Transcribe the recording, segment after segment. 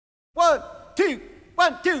One, two,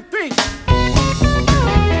 1, 2, 3.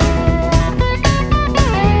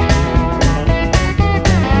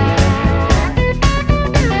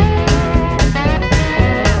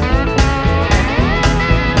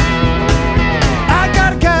 I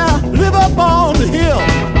got a gal live up on the hill.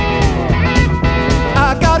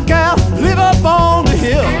 I got a gal live up on the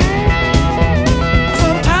hill.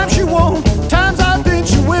 Sometimes she won't, times I think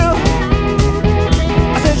she will.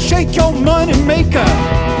 I said, shake your money maker.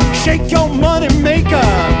 Shake your money maker.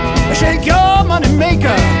 Shake your money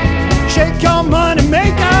maker. Shake your money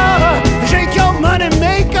maker. Shake your money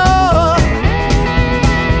maker.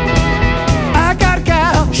 I got a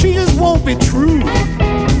gal, she just won't be true.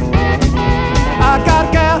 I got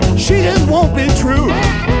a gal, she just won't be true.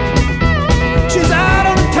 She's out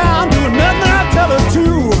on the town doing nothing I tell her to.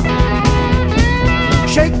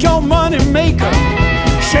 Shake your money maker.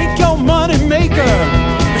 Shake your money maker.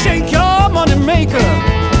 Shake your money maker.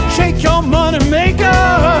 Shake your money maker.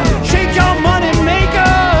 Shake your money maker.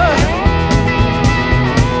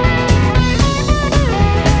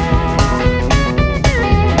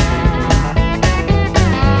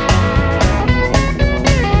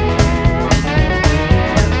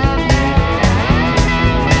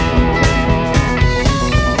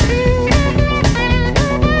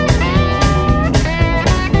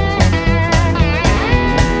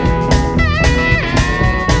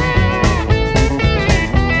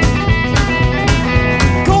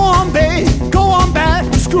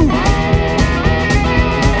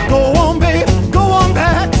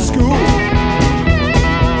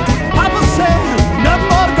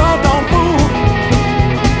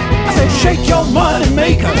 Shake your money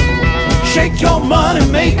maker. Shake your money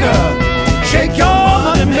maker. Shake your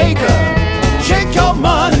money maker. Shake your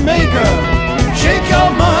money maker. Shake your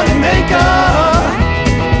money maker.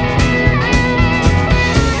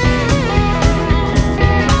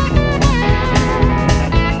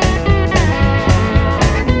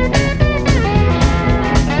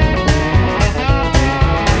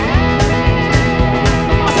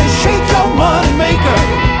 I said, shake your money maker.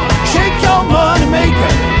 Shake your money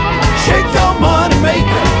maker. Shake your money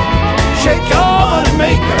maker. Shake your